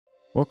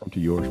Welcome to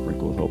your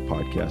Sprinkle of Hope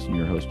podcast. I'm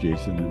your host,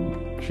 Jason,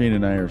 and Shane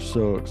and I are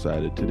so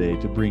excited today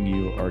to bring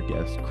you our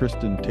guest,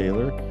 Kristin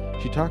Taylor.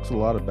 She talks a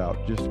lot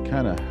about just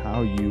kind of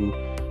how you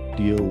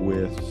deal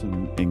with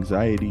some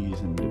anxieties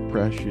and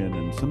depression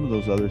and some of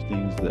those other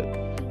things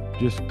that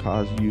just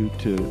cause you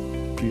to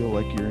feel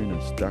like you're in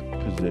a stuck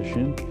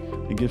position,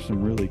 and give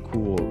some really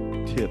cool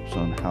tips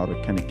on how to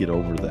kind of get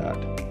over that.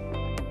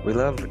 We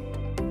love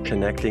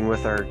connecting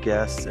with our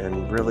guests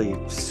and really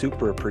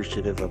super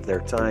appreciative of their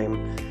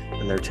time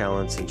and their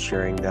talents and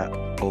sharing that,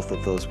 both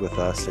of those, with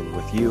us and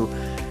with you.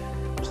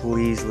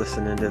 Please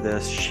listen into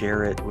this,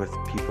 share it with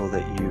people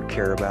that you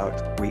care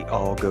about. We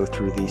all go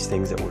through these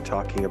things that we're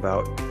talking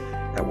about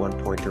at one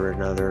point or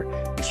another,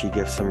 and she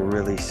gives some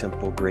really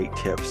simple, great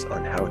tips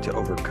on how to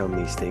overcome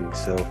these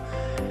things. So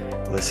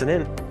listen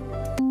in.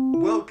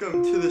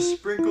 Welcome to the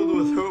Sprinkled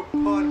with Hope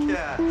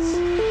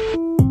podcast.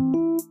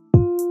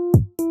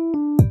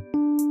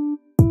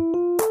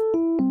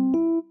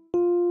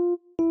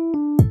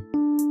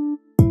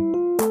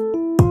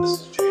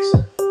 This is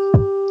Jason,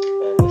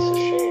 and this is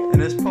Shane.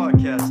 And it's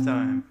podcast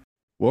time.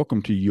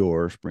 Welcome to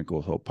your Sprinkle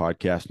of Hope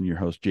podcast. I'm your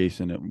host,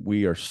 Jason, and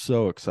we are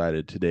so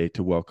excited today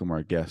to welcome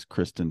our guest,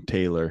 Kristin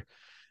Taylor.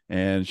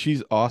 And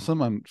she's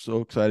awesome. I'm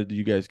so excited that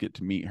you guys get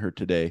to meet her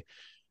today.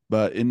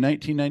 But in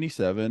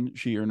 1997,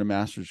 she earned a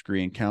master's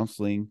degree in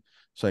counseling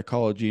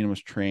psychology and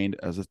was trained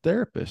as a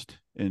therapist.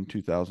 In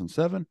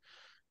 2007,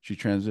 she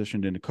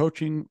transitioned into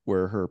coaching,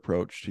 where her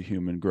approach to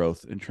human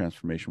growth and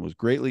transformation was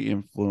greatly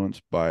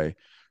influenced by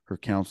her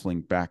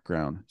counseling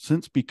background.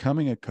 Since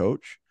becoming a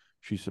coach,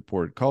 she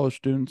supported college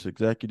students,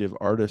 executive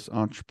artists,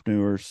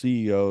 entrepreneurs,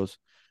 CEOs,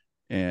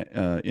 and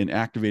in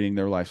activating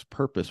their life's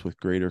purpose with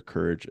greater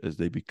courage as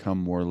they become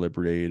more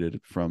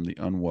liberated from the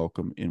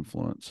unwelcome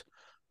influence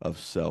of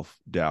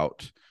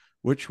self-doubt,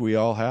 which we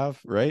all have,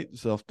 right?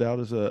 Self-doubt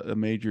is a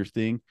major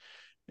thing.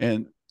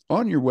 And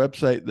on your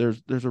website,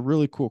 there's a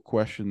really cool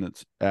question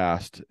that's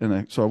asked.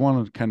 And so I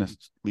wanted to kind of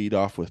lead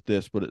off with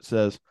this, but it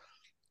says,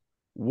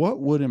 what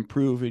would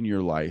improve in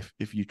your life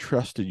if you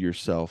trusted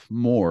yourself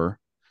more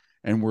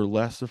and were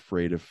less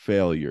afraid of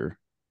failure?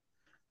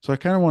 So I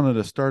kind of wanted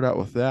to start out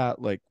with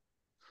that. Like,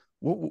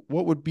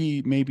 what would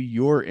be maybe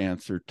your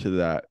answer to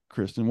that,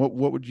 Kristin?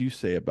 What would you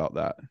say about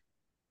that?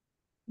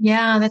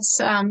 Yeah, that's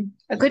a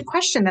good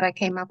question that I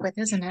came up with,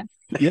 isn't it?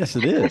 Yes,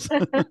 it is.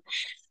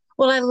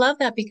 Well, I love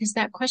that because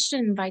that question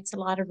invites a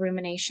lot of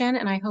rumination,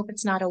 and I hope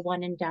it's not a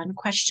one and done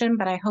question,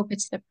 but I hope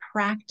it's the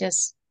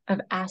practice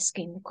of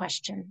asking the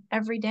question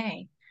every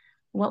day.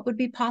 What would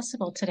be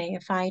possible today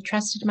if I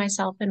trusted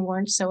myself and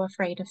weren't so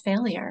afraid of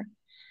failure?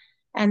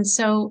 And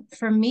so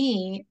for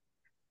me,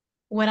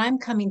 what I'm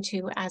coming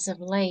to as of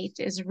late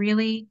is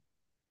really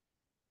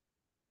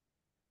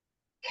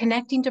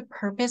connecting to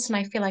purpose. And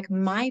I feel like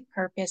my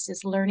purpose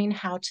is learning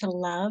how to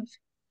love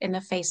in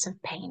the face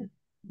of pain.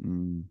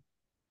 Mm,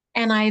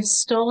 And I've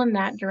stolen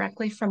that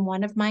directly from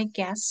one of my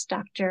guests,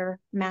 Dr.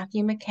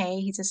 Matthew McKay.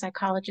 He's a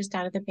psychologist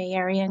out of the Bay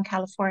Area in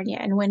California.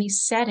 And when he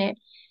said it, it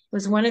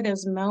was one of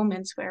those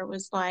moments where it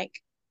was like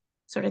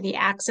sort of the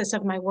axis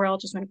of my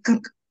world just went,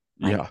 like,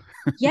 yeah.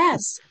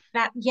 yes,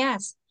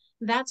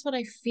 that's what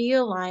I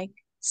feel like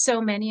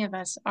so many of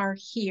us are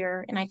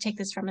here. And I take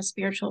this from a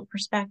spiritual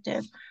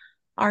perspective,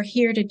 are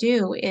here to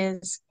do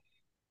is,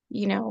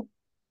 you know,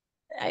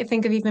 I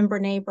think of even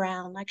Brene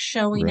Brown, like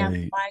showing up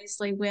Right.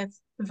 wisely with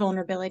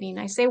vulnerability. And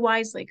I say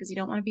wisely because you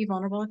don't want to be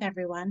vulnerable with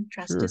everyone.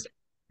 Trust Sure. is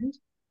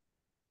important.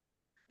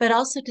 But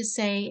also to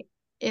say,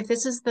 if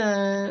this is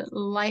the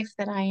life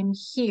that I am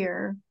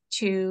here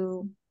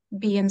to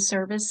be in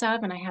service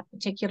of, and I have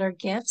particular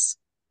gifts,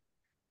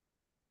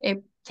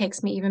 it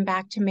takes me even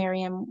back to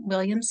Marianne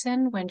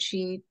Williamson when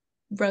she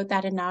wrote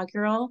that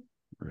inaugural,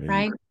 Right.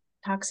 right?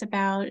 Talks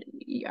about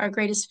our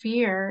greatest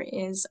fear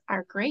is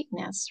our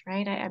greatness,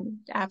 right? I'm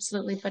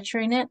absolutely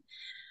butchering it.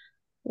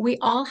 We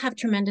all have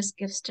tremendous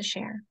gifts to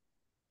share.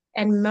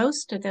 And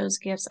most of those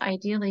gifts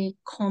ideally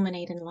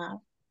culminate in love.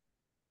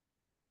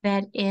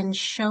 That in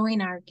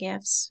showing our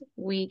gifts,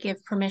 we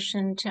give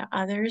permission to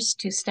others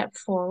to step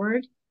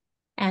forward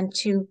and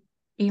to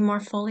be more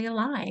fully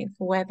alive,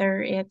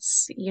 whether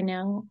it's,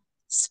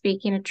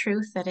 speaking a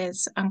truth that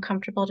is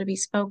uncomfortable to be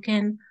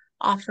spoken,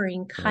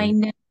 offering Right.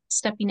 kindness,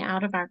 stepping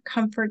out of our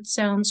comfort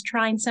zones,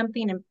 trying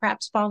something and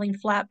perhaps falling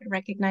flat, but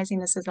recognizing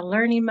this as a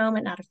learning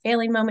moment, not a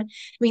failing moment.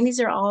 I mean,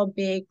 these are all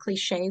big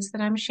cliches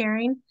that I'm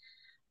sharing,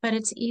 but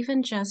it's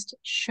even just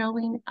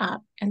showing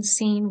up and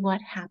seeing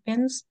what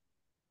happens,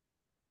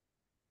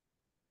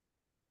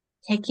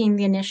 taking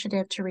the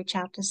initiative to reach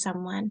out to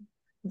someone,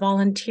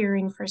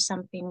 volunteering for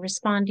something,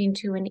 responding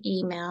to an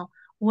email,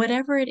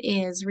 whatever it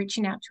is,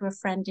 reaching out to a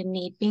friend in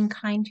need, being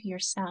kind to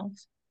yourself.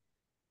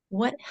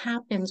 What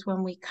happens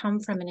when we come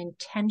from an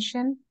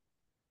intention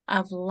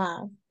of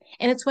love?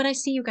 And it's what I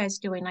see you guys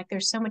doing. Like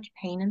there's so much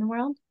pain in the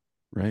world,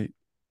 Right.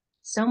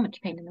 so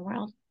much pain in the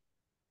world.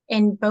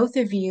 And both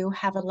of you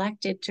have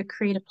elected to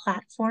create a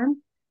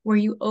platform where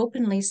you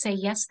openly say,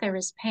 yes, there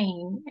is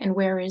pain, and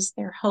where is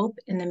there hope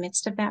in the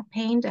midst of that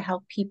pain to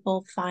help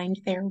people find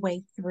their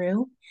way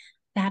through.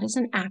 That is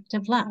an act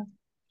of love.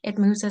 it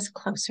moves us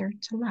closer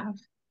to love.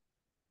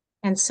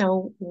 And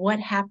so what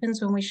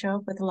happens when we show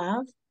up with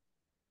love?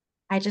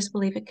 I just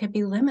believe it could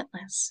be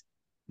limitless.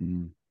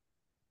 Mm,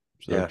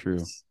 so Yeah.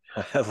 true.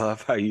 I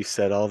love how you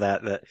said all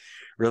that, that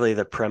really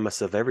the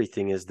premise of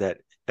everything is that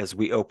as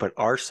we open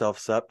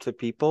ourselves up to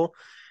people,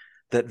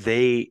 that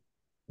they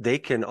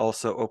can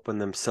also open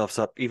themselves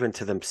up even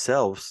to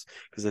themselves.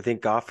 Because I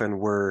think often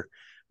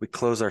we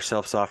close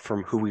ourselves off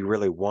from who we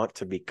really want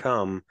to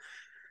become.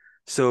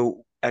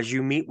 So as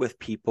you meet with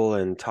people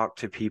and talk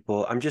to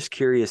people, I'm just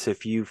curious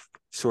if you've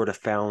sort of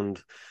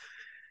found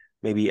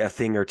maybe a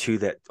thing or two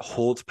that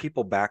holds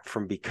people back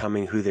from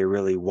becoming who they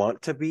really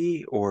want to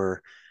be,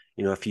 or,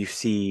 if you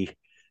see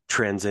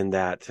trends in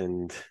that,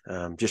 and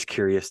just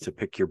curious to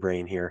pick your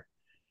brain here.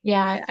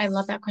 Yeah, I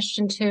love that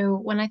question too.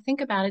 When I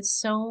think about it,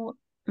 so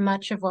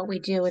much of what we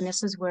do, and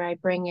this is where I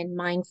bring in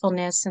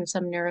mindfulness and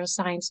some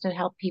neuroscience to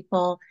help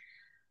people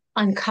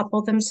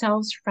uncouple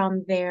themselves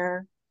from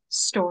their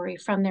story,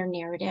 from their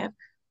narrative.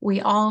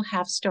 We all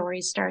have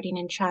stories starting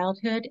in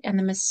childhood, and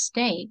the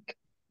mistake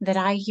that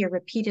I hear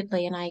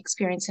repeatedly and I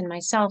experience in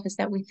myself is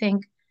that we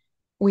think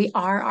we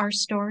are our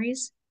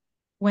stories,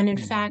 when in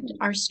fact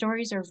our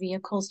stories are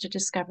vehicles to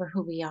discover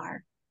who we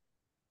are.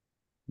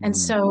 And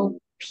so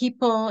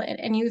people,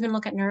 and you even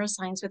look at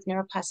neuroscience with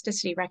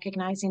neuroplasticity,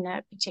 recognizing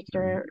that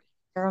particular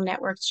neural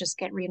networks just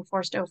get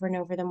reinforced over and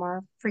over the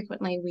more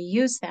frequently we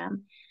use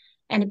them.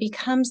 And it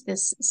becomes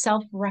this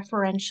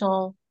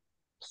self-referential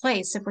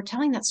place. If we're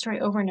telling that story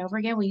over and over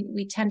again,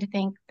 we tend to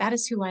think that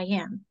is who I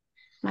am.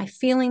 My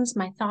feelings,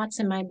 my thoughts,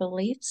 and my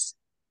beliefs,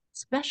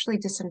 especially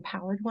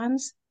disempowered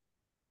ones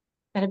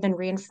that have been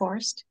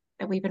reinforced,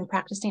 that we've been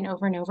practicing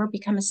over and over,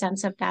 become a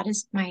sense of that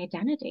is my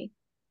identity.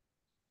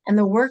 And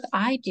the work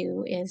I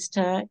do is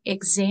to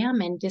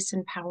examine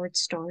disempowered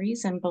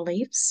stories and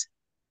beliefs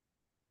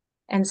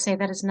and say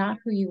that is not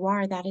who you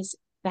are. That is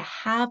the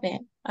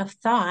habit of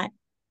thought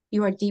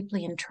you are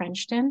deeply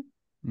entrenched in.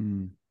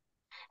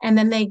 And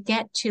then they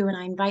get to, and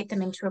I invite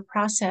them into a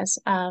process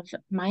of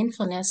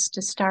mindfulness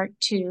to start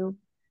to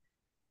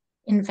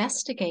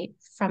investigate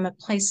from a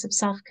place of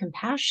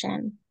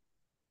self-compassion.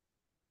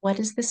 What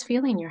is this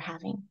feeling you're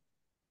having?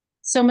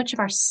 So much of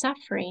our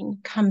suffering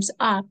comes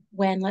up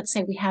when, let's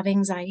say, we have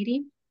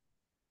anxiety.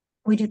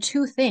 We do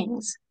two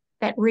things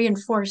that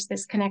reinforce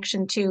this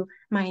connection to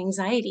my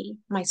anxiety.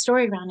 My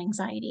story around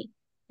anxiety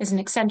is an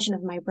extension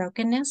of my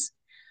brokenness.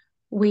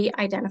 We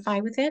identify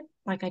with it,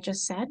 like I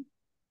just said,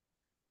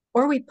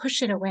 or we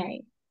push it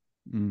away,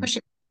 push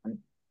it down,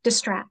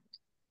 distract.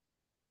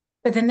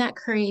 But then that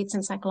creates,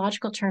 in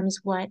psychological terms,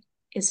 what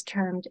is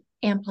termed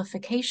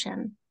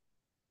amplification,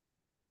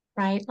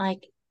 right?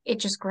 Like it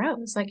just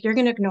grows. Like you're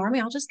going to ignore me,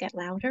 I'll just get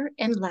louder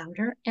and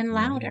louder and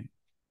louder. Right.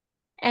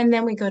 And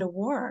then we go to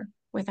war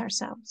with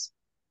ourselves.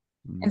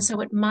 And so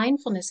what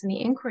mindfulness and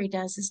the inquiry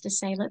does is to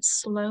say, let's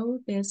slow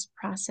this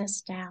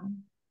process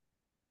down.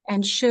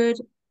 And should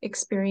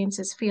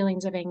experiences,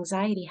 feelings of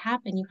anxiety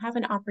happen, you have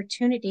an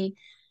opportunity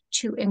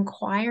to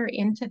inquire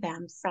into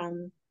them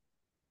from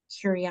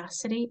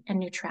curiosity and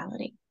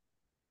neutrality.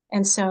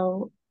 And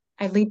so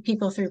I lead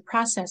people through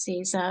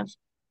processes of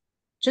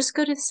just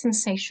go to the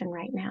sensation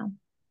right now.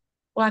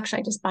 Well, actually,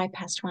 I just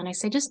bypassed one. I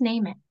say, just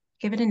name it,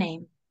 give it a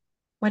name.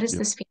 What is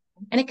this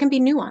feeling? And it can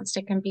be nuanced.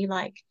 It can be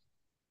like,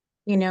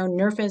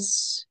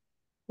 nervous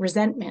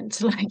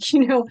resentment, like,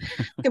 it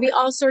could be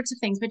all sorts of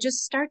things, but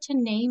just start to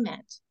name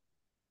it.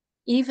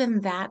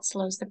 Even that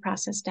slows the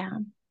process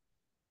down.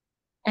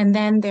 And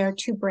then there are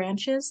two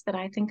branches that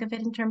I think of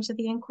it in terms of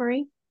the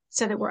inquiry,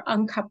 so that we're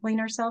uncoupling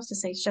ourselves to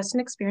say it's just an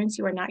experience.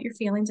 You are not your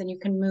feelings, and you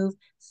can move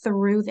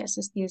through this.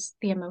 Is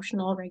the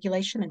emotional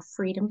regulation, and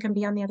freedom can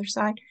be on the other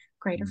side.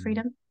 Greater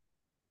freedom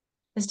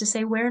is to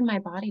say, where in my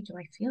body do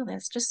I feel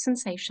this? Just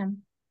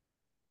sensation.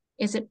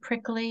 Is it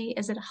prickly?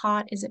 Is it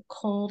hot? Is it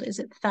cold? Is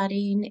it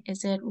thudding?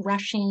 Is it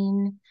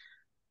rushing?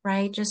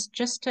 Right?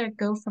 Just to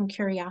go from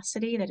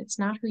curiosity that it's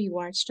not who you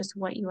are, it's just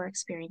what you are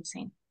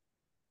experiencing.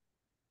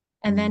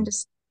 And then to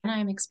say, when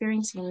I'm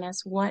experiencing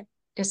this, what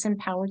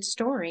disempowered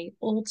story,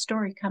 old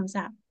story comes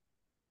up.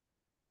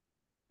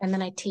 And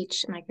then I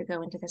teach, and I could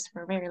go into this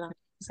for a very long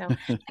time.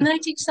 And then I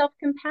teach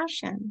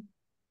self-compassion,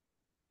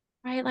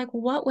 right? Like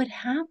what would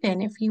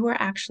happen if you were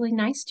actually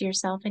nice to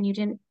yourself and you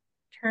didn't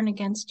turn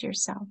against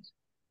yourself,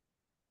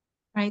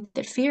 right?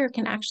 That fear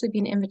can actually be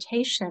an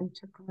invitation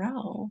to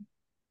grow.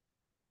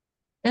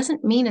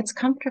 Doesn't mean it's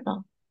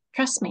comfortable.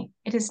 Trust me,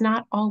 it is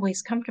not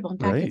always comfortable. In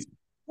fact, it's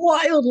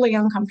wildly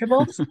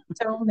uncomfortable for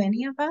so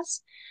many of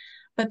us.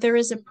 But there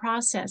is a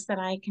process that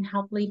I can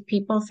help lead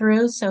people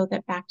through so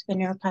that, back to the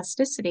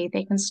neuroplasticity,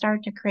 they can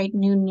start to create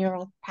new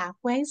neural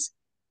pathways,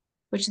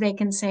 which they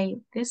can say,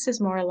 this is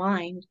more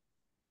aligned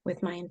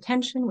with my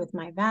intention, with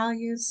my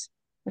values,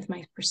 with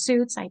my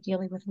pursuits,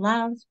 ideally with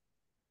love.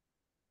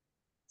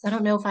 So I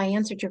don't know if I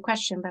answered your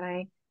question, but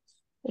I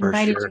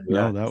invited you.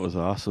 No, that was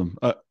awesome.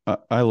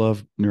 I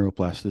love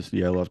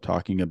neuroplasticity. I love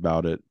talking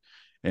about it.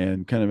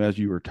 And kind of as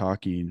you were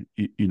talking,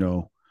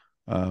 it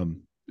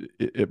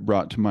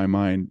brought to my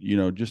mind,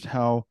 just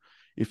how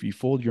if you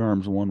fold your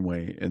arms one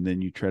way and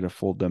then you try to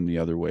fold them the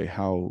other way,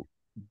 how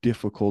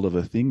difficult of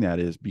a thing that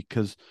is,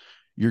 because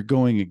you're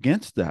going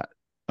against that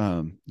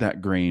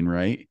grain,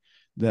 right?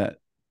 That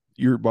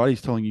your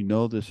body's telling you,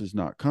 no, this is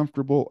not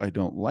comfortable. I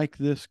don't like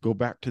this. Go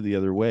back to the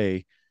other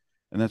way.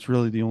 And that's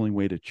really the only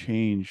way to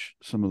change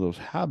some of those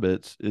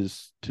habits,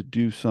 is to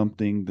do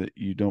something that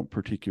you don't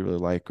particularly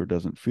like or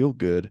doesn't feel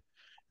good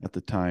at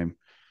the time.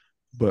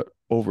 But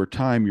over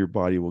time, your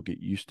body will get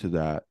used to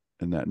that,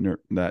 and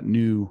that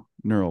new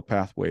neural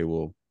pathway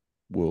will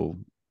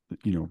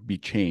be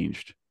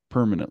changed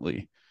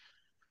permanently.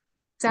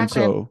 And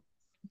Exactly. so,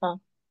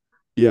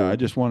 yeah, I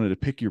just wanted to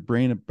pick your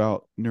brain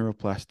about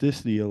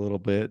neuroplasticity a little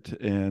bit,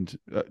 and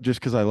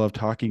just because I love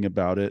talking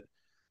about it,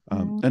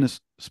 and it's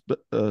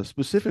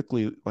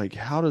specifically, like,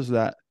 how does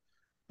that,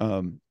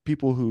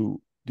 people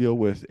who deal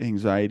with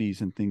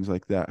anxieties and things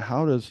like that,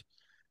 how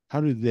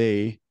do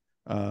they,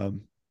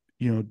 um,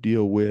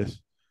 deal with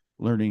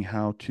learning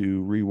how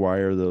to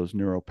rewire those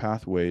neural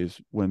pathways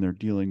when they're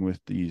dealing with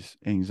these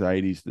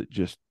anxieties that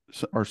just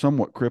are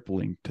somewhat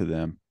crippling to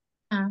them?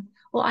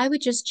 Well, I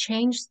would just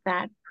change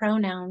that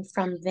pronoun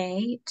from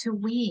they to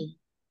we.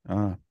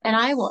 Ah, And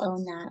I will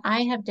own that.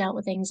 I have dealt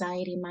with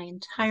anxiety my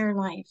entire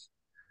life.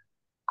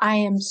 I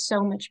am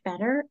so much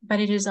better, but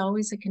it is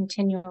always a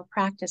continual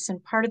practice.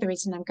 And part of the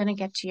reason, I'm going to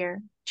get to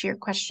your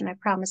question, I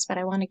promise, but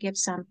I want to give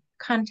some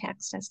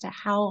context as to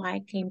how I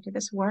came to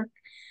this work.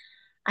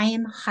 I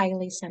am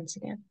highly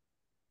sensitive,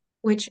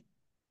 which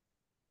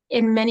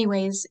in many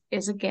ways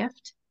is a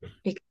gift,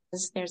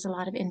 because there's a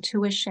lot of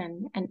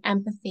intuition and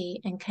empathy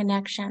and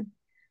connection,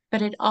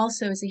 but it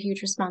also is a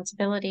huge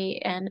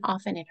responsibility, and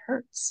often it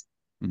hurts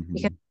because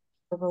mm-hmm. I'm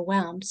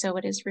overwhelmed. So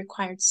it has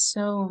required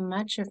so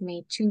much of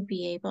me to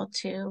be able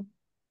to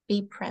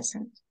be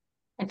present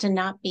and to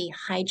not be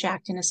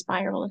hijacked in a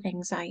spiral of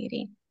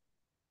anxiety,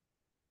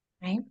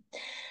 right?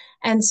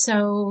 And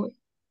so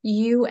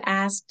you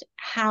asked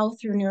how,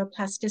 through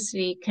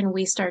neuroplasticity, can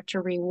we start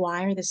to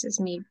rewire? This is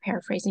me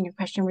paraphrasing your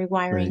question, Right.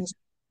 rewiring.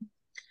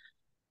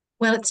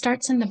 Well, it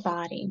starts in the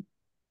body,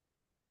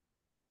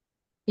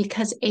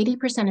 because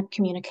 80% of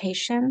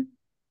communication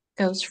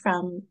goes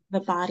from the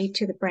body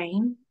to the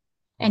brain.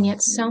 And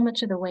yet, so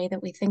much of the way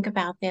that we think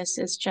about this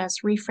is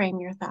just reframe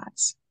your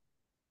thoughts.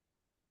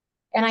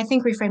 And I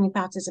think reframing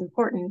thoughts is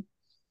important,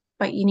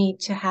 but you need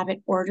to have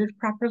it ordered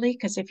properly.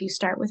 Because if you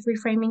start with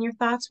reframing your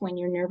thoughts when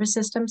your nervous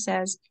system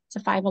says it's a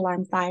 5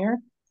 alarm fire,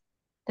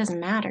 it doesn't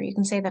matter. You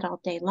can say that all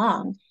day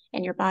long,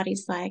 and your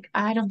body's like,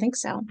 I don't think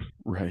so.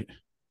 Right.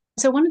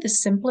 So, one of the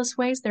simplest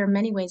ways, there are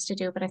many ways to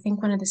do it, but I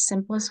think one of the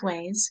simplest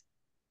ways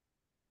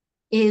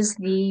is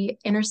the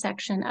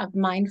intersection of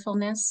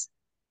mindfulness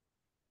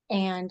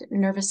and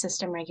nervous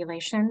system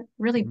regulation.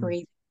 Really Mm.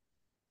 breathe.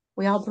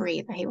 We all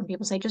breathe. I hate when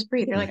people say just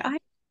breathe. You're like, Right. I'm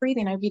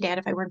breathing. I'd be dead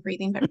if I weren't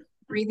breathing, but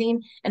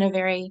breathing in a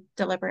very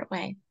deliberate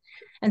way.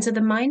 And so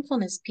the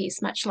mindfulness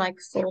piece, much like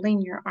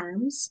folding your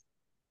arms,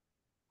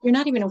 you're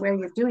not even aware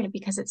you're doing it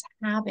because it's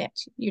habit.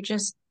 You're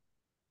just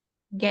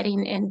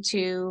getting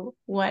into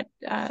what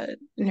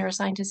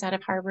neuroscientist out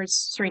of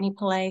Harvard's Srini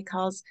Pillay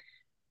calls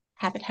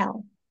habit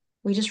hell.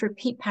 We just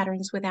repeat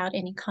patterns without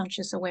any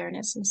conscious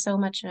awareness. And so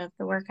much of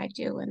the work I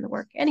do, and the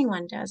work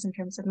anyone does in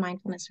terms of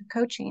mindfulness or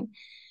coaching,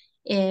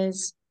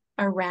 is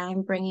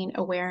around bringing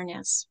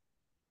awareness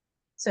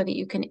so that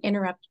you can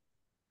interrupt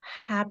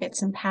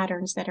habits and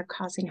patterns that are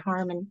causing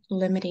harm and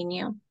limiting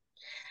you.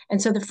 And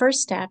so the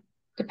first step,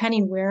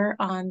 depending where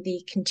on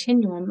the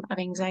continuum of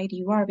anxiety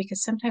you are,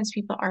 because sometimes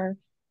people are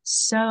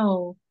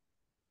so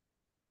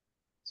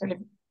sort of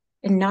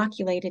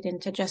inoculated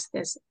into just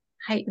this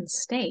heightened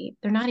state,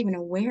 they're not even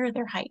aware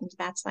they're heightened.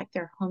 That's like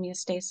their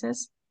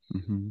homeostasis.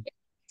 Mm-hmm.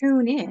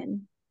 Tune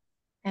in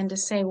and to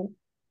say,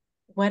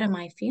 what am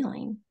I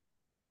feeling?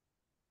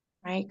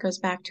 Right? Goes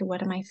back to,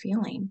 what am I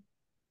feeling?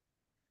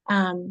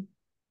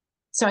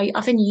 So I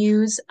often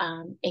use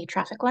a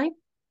traffic light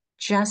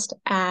just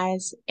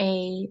as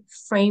a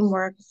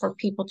framework for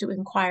people to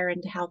inquire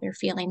into how they're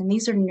feeling. And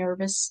these are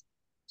nervous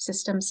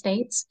system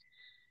states.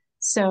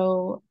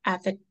 So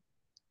at the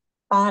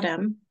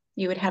bottom,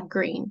 you would have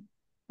green,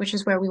 which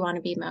is where we want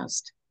to be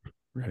most.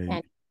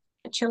 Right.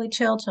 And chilly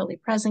chill, totally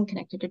present,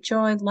 connected to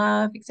joy,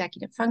 love,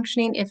 executive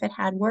functioning. If it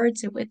had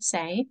words, it would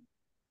say,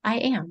 I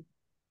am.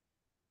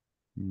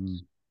 Mm.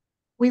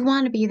 We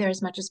want to be there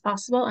as much as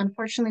possible.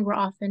 Unfortunately, we're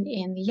often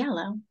in the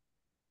yellow,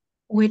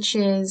 which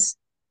is,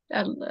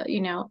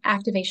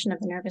 activation of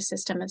the nervous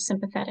system, a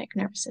sympathetic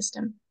nervous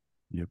system,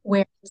 Yep.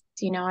 where,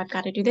 I've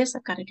got to do this,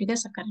 I've got to do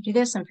this, I've got to do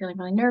this. I'm feeling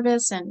really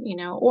nervous. And,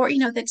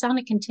 that's on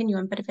a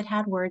continuum. But if it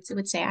had words, it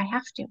would say, I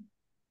have to.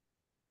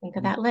 Think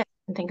of Mm. that list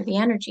and think of the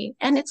energy.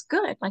 And it's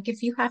good. Like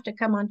if you have to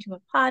come onto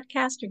a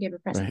podcast or give a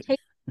Right.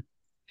 presentation,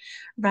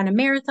 run a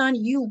marathon,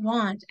 you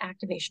want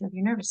activation of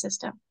your nervous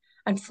system.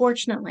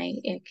 Unfortunately,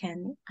 it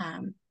can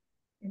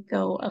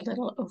go a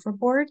little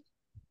overboard.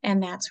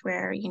 And that's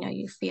where,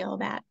 you feel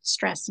that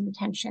stress and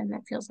tension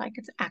that feels like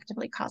it's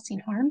actively causing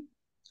harm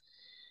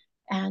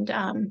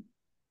and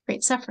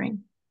great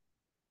suffering,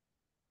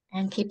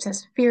 and keeps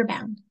us fear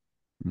bound.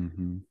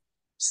 Mm-hmm.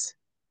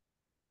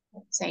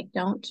 Say,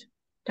 don't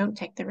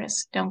take the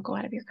risk. Don't go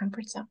out of your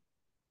comfort zone.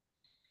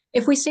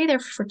 If we stay there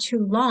for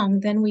too long,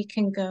 then we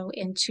can go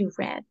into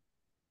red.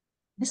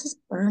 This is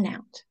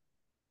burnout.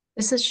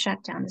 This is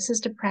shutdown. This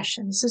is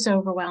depression. This is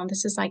overwhelm.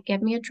 This is like,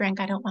 give me a drink.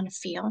 I don't want to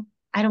feel.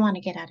 I don't want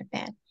to get out of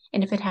bed.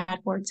 And if it had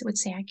words, it would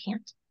say, I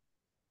can't.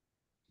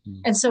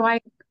 Mm. And so I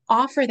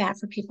offer that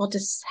for people to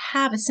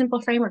have a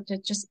simple framework to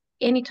just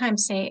anytime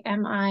say,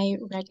 am I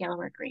red, yellow,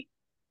 or green?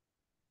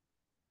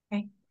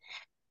 Okay.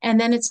 And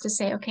then it's to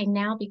say, okay,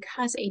 now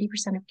because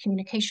 80% of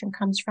communication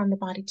comes from the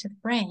body to the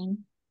brain,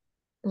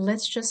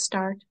 let's just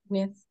start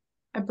with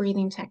a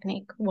breathing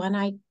technique. One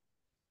I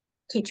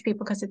teach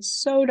people because it's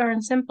so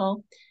darn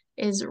simple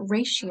is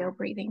ratio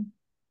breathing.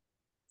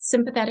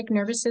 Sympathetic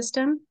nervous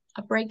system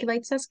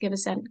upregulates us,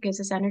 gives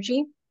us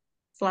energy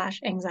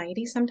 /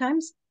 anxiety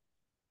sometimes.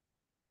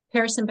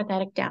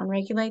 Parasympathetic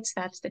downregulates.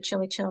 That's the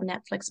chilly chill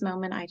Netflix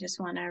moment. I just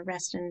want to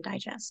rest and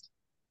digest.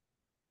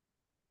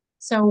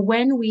 So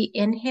when we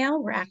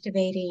inhale, we're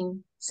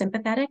activating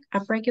sympathetic,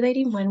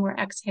 upregulating. When we're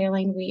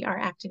exhaling, we are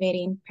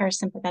activating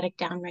parasympathetic,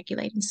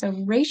 downregulating. So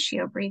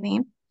ratio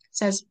breathing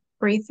says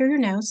breathe through your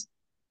nose,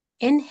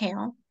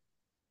 inhale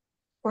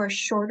for a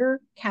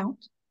shorter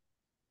count,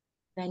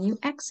 then you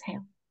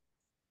exhale.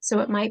 So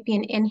it might be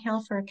an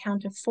inhale for a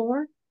count of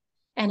 4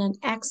 and an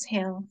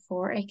exhale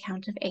for a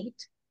count of 8.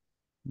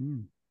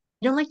 Mm.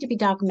 I don't like to be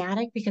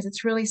dogmatic because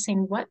it's really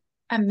saying what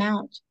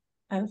amount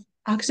of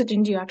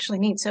oxygen do you actually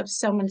need. So if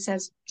someone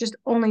says just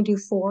only do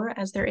 4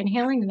 as they're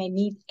inhaling and they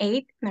need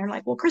 8, and they're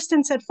like, well,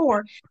 Kristin said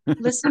 4,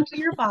 listen to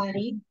your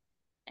body.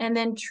 And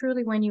then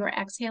truly when you are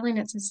exhaling,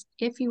 it's as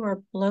if you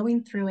are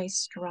blowing through a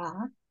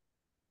straw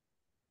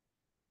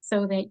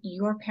so that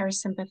your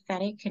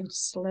parasympathetic can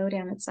slow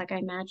down. It's like, I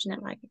imagine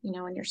it like,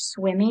 when you're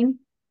swimming,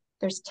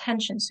 there's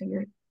tension. So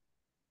you're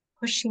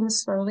pushing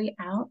slowly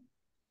out.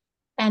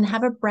 And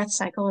have a breath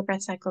cycle. A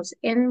breath cycle is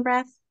in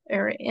breath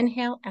or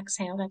inhale,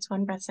 exhale. That's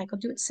one breath cycle.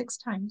 Do it 6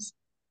 times.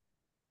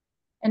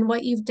 And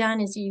what you've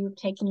done is you've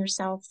taken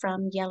yourself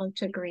from yellow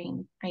to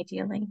green,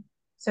 ideally,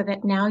 so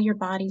that now your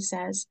body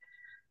says,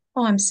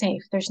 oh, I'm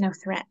safe. There's no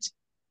threat.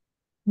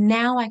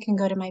 Now I can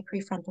go to my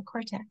prefrontal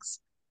cortex.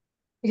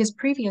 Because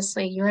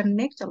previously your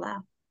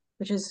amygdala,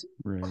 which is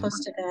Right. close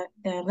to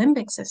the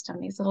limbic system,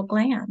 these little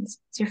glands,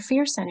 it's your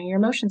fear center, your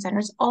emotion center,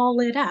 it's all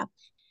lit up.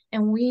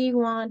 And we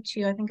want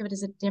to, I think of it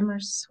as a dimmer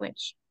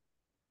switch.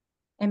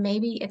 And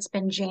maybe it's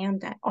been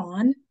jammed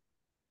on.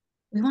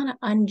 We want to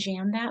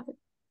unjam that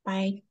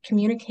by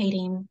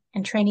communicating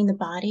and training the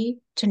body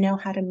to know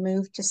how to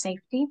move to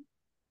safety.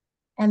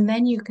 And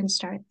then you can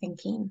start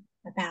thinking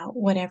about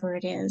whatever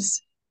it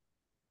is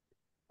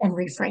and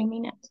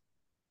reframing it.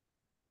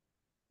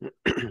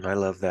 I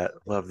love that.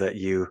 Love that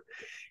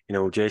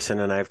Jason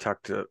and I have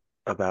talked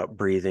about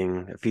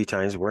breathing a few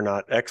times. We're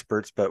not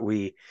experts, but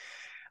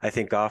I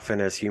think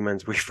often as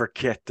humans, we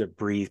forget to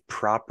breathe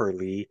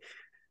properly.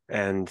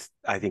 And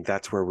I think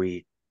that's where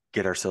we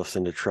get ourselves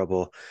into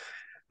trouble.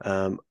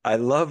 I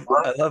love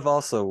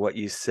also what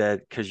you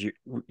said, because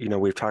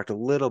we've talked a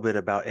little bit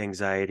about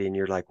anxiety, and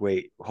you're like,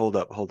 wait, hold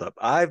up.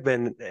 I've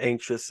been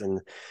anxious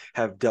and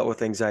have dealt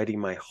with anxiety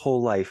my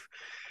whole life.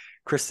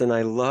 Kristin,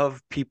 I love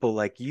people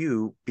like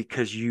you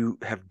because you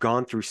have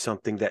gone through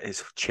something that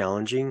is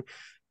challenging,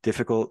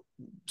 difficult,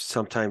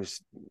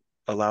 sometimes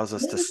allows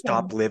us to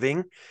stop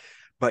living,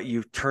 but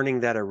you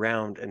turning that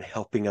around and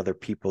helping other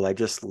people. I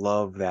just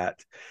love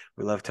that.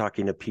 We love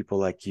talking to people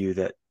like you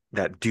that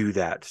do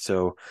that.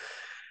 So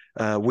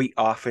we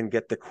often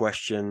get the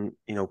question,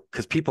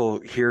 because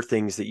people hear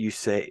things that you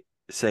say,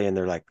 and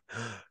they're like,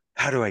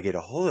 how do I get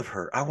a hold of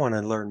her? I want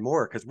to learn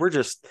more, because we're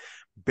just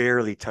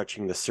barely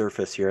touching the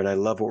surface here. And I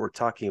love what we're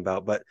talking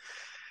about, but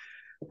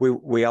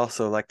we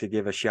also like to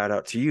give a shout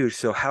out to you.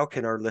 So how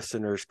can our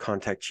listeners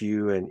contact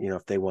you, and,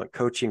 if they want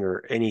coaching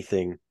or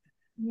anything?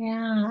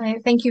 Yeah, I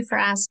thank you for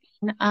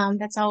asking.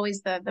 That's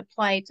always the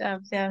plight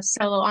of the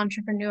solo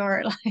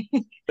entrepreneur.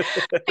 Like,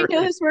 I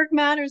know this work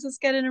matters. Let's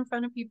get it in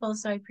front of people.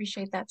 So I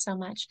appreciate that so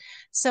much.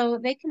 So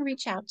they can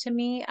reach out to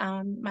me.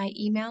 My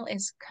email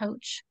is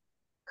Coach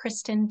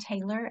Kristin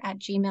Taylor at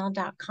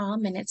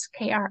gmail.com, and it's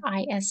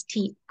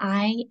Kristin,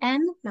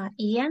 not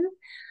En.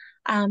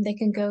 They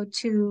can go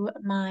to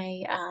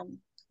my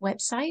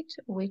website,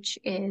 which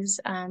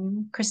is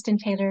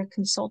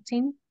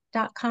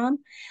KristinTaylorConsulting.com.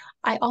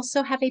 I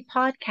also have a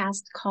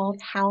podcast called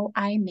How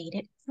I Made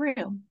It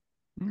Through,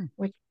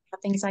 which are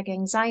things like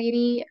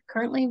anxiety.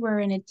 Currently, we're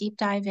in a deep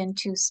dive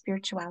into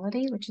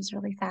spirituality, which is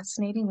really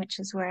fascinating, which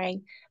is where I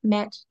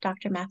met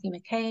Dr. Matthew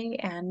McKay,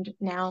 and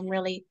now I'm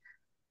really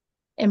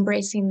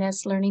embracing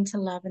this, learning to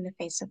love in the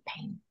face of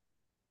pain.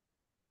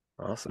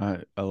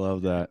 Awesome. I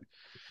love that.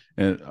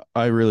 And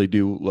I really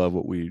do love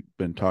what we've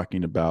been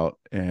talking about,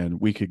 and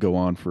we could go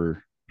on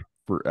for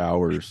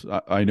hours.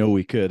 I know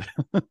we could.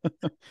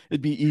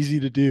 It'd be easy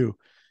to do.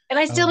 And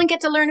I still didn't get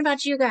to learn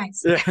about you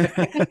guys.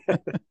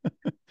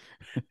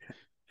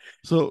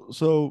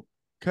 So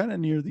kind of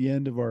near the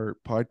end of our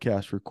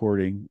podcast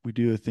recording, we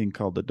do a thing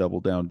called the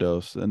double down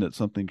dose, and it's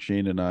something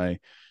Shane and I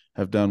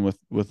have done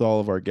with all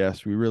of our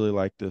guests. We really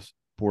like this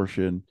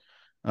portion,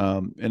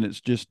 and it's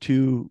just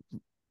 2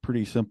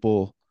 pretty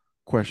simple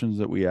questions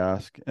that we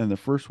ask. And the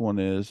first one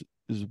is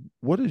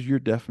what is your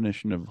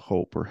definition of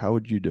hope, or how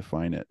would you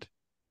define it?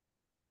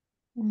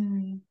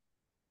 Mm.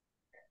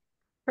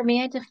 For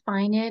me, I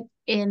define it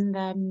in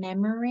the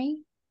memory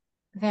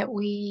that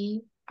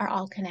we are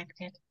all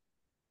connected,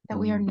 that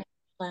we are Mm, never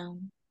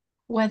alone,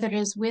 whether it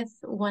is with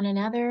one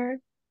another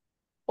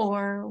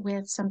or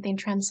with something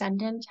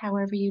transcendent,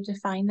 however you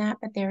define that.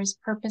 But there is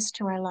purpose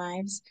to our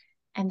lives,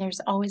 and there's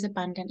always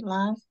abundant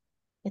love.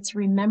 It's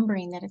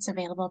remembering that it's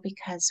available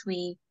because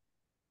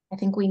I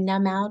think we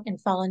numb out and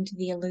fall into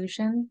the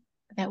illusion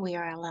that we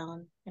are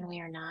alone, and we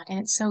are not. And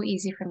it's so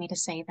easy for me to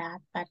say that,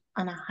 but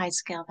on a high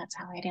scale, that's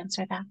how I'd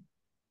answer that.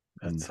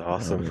 That's I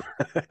love awesome.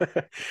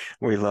 it.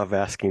 We love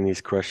asking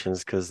these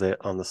questions because they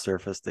on the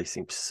surface they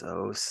seem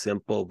so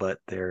simple, but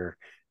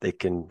they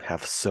can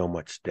have so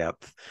much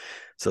depth.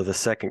 So the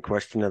second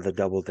question of the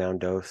double down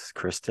dose,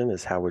 Kristin,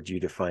 is how would you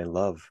define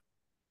love?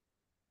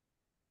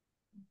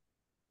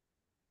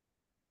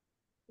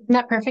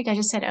 Not perfect. I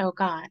just said, oh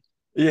God.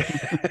 Yeah.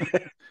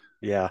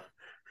 Yeah.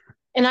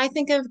 And I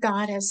think of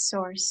God as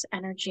source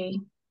energy.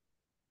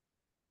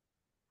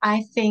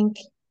 I think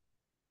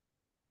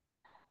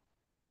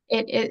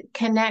it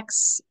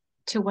connects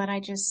to what I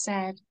just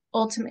said.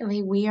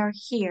 Ultimately, we are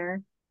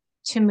here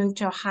to move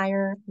to a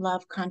higher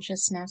love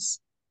consciousness.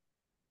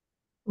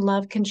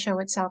 Love can show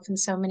itself in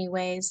so many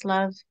ways.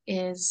 Love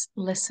is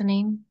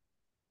listening.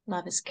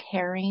 Love is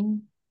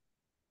caring.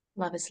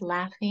 Love is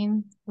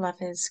laughing. Love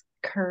is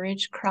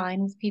courage,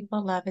 crying with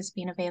people. Love is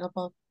being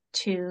available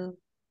to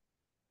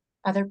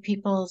other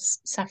people's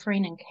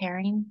suffering and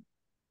caring.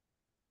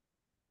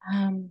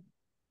 Um,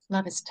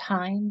 love is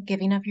time,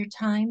 giving of your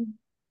time.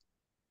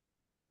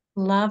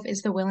 Love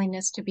is the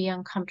willingness to be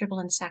uncomfortable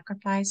and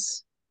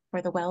sacrifice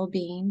for the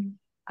well-being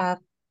of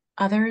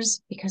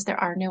others because there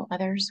are no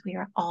others. We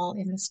are all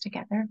in this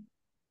together.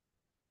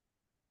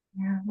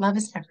 Yeah, love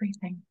is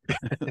everything.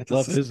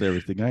 Love is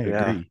everything. I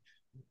Yeah. agree.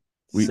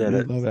 Said We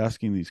it. love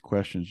asking these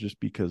questions just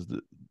because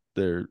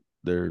they're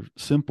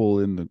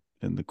simple in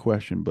the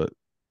question, but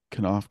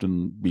can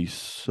often be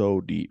so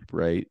deep,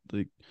 right?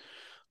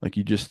 Like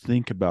you just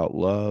think about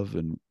love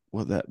and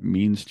what that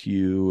means to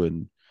you,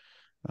 and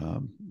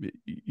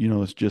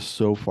it's just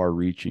so far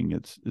reaching.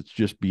 It's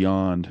just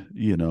beyond,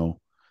 Yeah,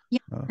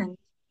 uh, and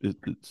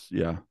it's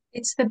yeah,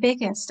 it's the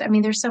biggest. I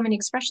mean, there's so many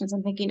expressions.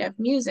 I'm thinking of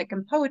music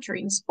and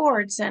poetry and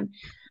sports, and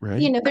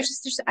right.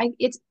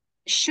 it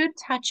should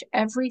touch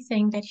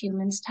everything that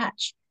humans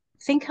touch.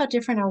 Think how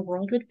different our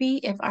world would be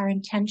if our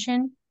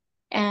intention,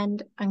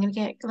 and I'm going to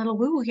get a little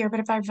woo-woo here, but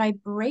if our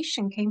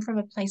vibration came from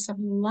a place of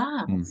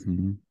love,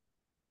 Hmm.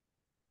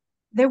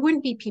 there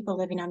wouldn't be people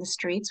living on the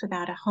streets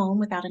without a home,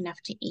 without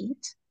enough to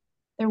eat.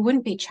 There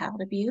wouldn't be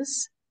child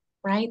abuse,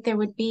 right? There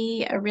would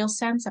be a real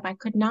sense of I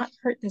could not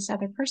hurt this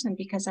other person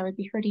because I would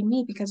be hurting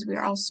me because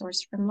we're all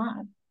sourced from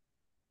love.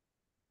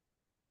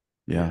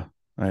 Yeah.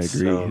 Yeah, I agree.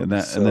 So,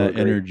 And so that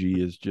agree.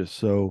 energy is just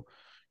so,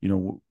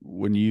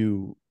 when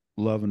you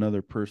love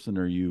another person,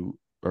 or you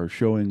are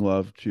showing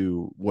love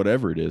to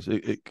whatever it is,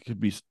 it could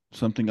be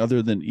something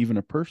other than even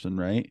a person,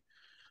 right?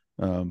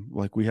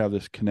 Like we have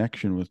this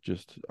connection with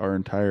just our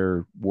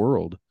entire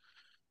world.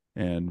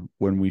 And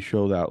when we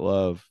show that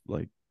love,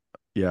 like,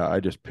 yeah,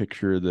 I just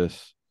picture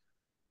this,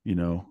 I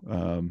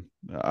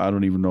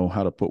don't even know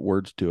how to put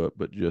words to it,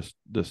 but just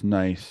this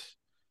nice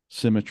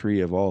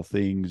symmetry of all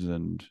things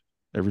and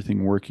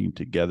everything working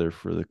together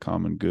for the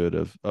common good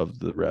of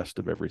the rest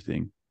of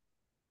everything.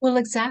 Well,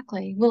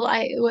 exactly. Well,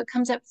 what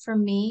comes up for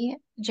me,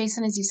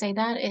 Jason, as you say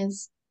that,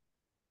 is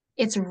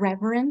it's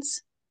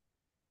reverence,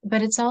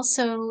 but it's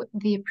also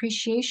the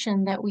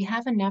appreciation that we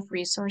have enough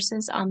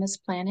resources on this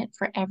planet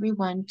for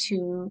everyone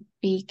to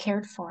be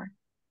cared for,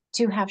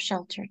 to have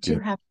shelter,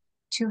 Yeah.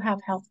 to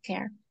have health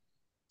care,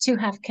 to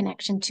have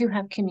connection, to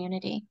have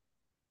community.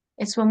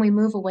 It's when we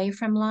move away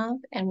from love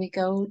and we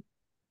go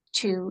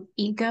to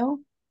ego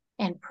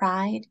and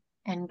pride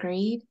and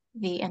greed,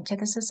 the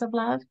antithesis of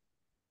love,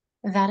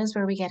 that is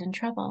where we get in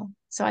trouble.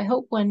 So I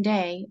hope one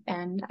day,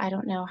 and I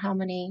don't know how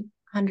many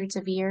hundreds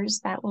of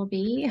years that will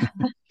be,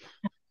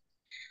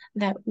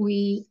 that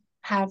we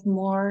have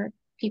more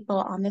people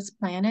on this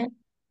planet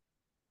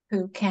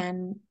who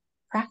can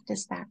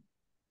practice that.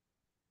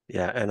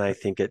 Yeah. And I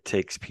think it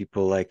takes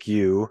people like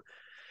you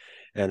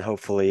and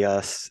hopefully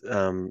us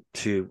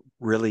to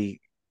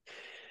really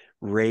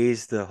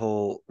raise the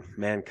whole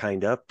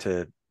mankind up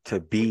to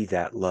be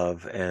that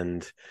love.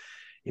 And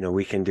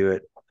we can do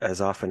it as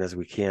often as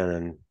we can.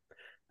 And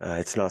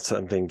it's not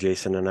something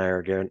Jason and I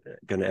are going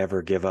to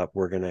ever give up.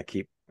 We're going to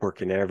keep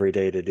working every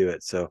day to do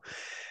it. So,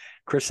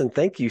 Kristin,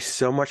 thank you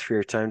so much for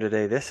your time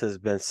today. This has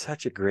been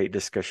such a great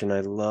discussion.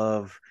 I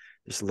love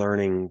just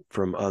learning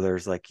from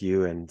others like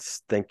you. And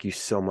thank you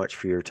so much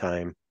for your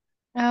time.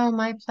 Oh,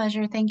 my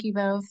pleasure. Thank you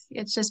both.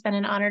 It's just been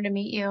an honor to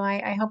meet you.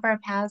 I hope our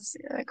paths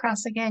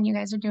cross again. You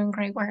guys are doing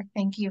great work.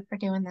 Thank you for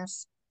doing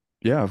this.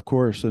 Yeah, of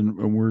course. And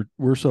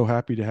we're so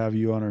happy to have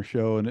you on our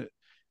show. And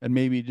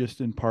maybe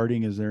just in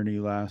parting, is there any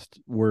last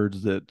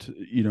words that,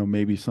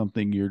 maybe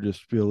something you're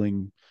just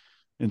feeling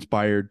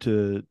inspired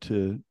to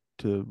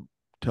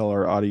tell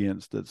our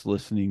audience that's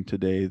listening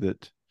today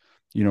that,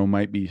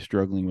 might be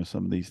struggling with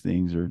some of these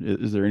things? Or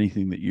is there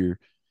anything that you're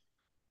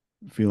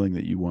feeling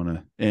that you want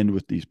to end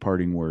with these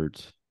parting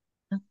words?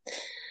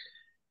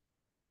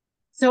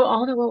 So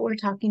all of what we're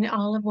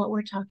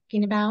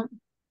talking about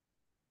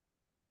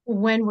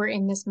when we're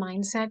in this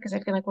mindset, because I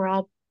feel like we're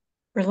all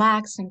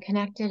relaxed and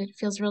connected, it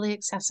feels really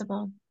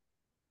accessible.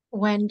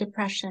 When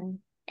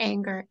depression,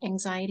 anger,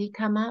 anxiety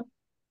come up,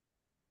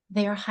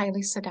 they are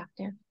highly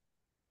seductive.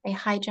 They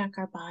hijack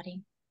our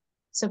body.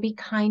 So be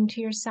kind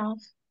to yourself.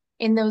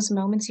 In those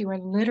moments, you are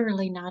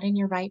literally not in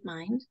your right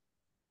mind.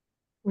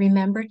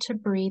 Remember to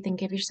breathe and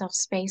give yourself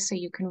space so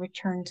you can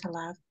return to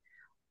love.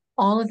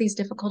 All of these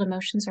difficult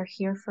emotions are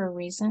here for a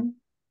reason.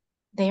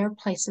 They are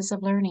places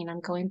of learning. I'm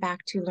going back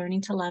to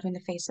learning to love in the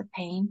face of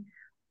pain.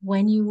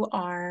 When you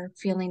are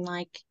feeling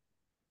like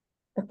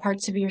the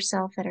parts of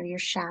yourself that are your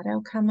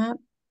shadow come up,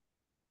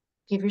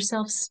 give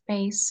yourself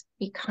space,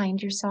 be kind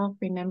to yourself.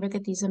 Remember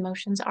that these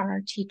emotions are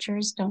our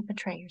teachers. Don't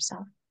betray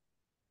yourself.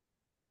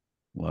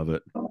 Love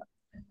it.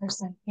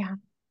 Person. Yeah.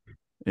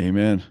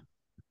 Amen.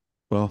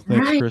 Well, All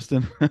thanks, right.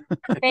 Kristin.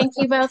 Thank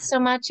you both so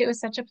much. It was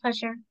such a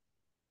pleasure.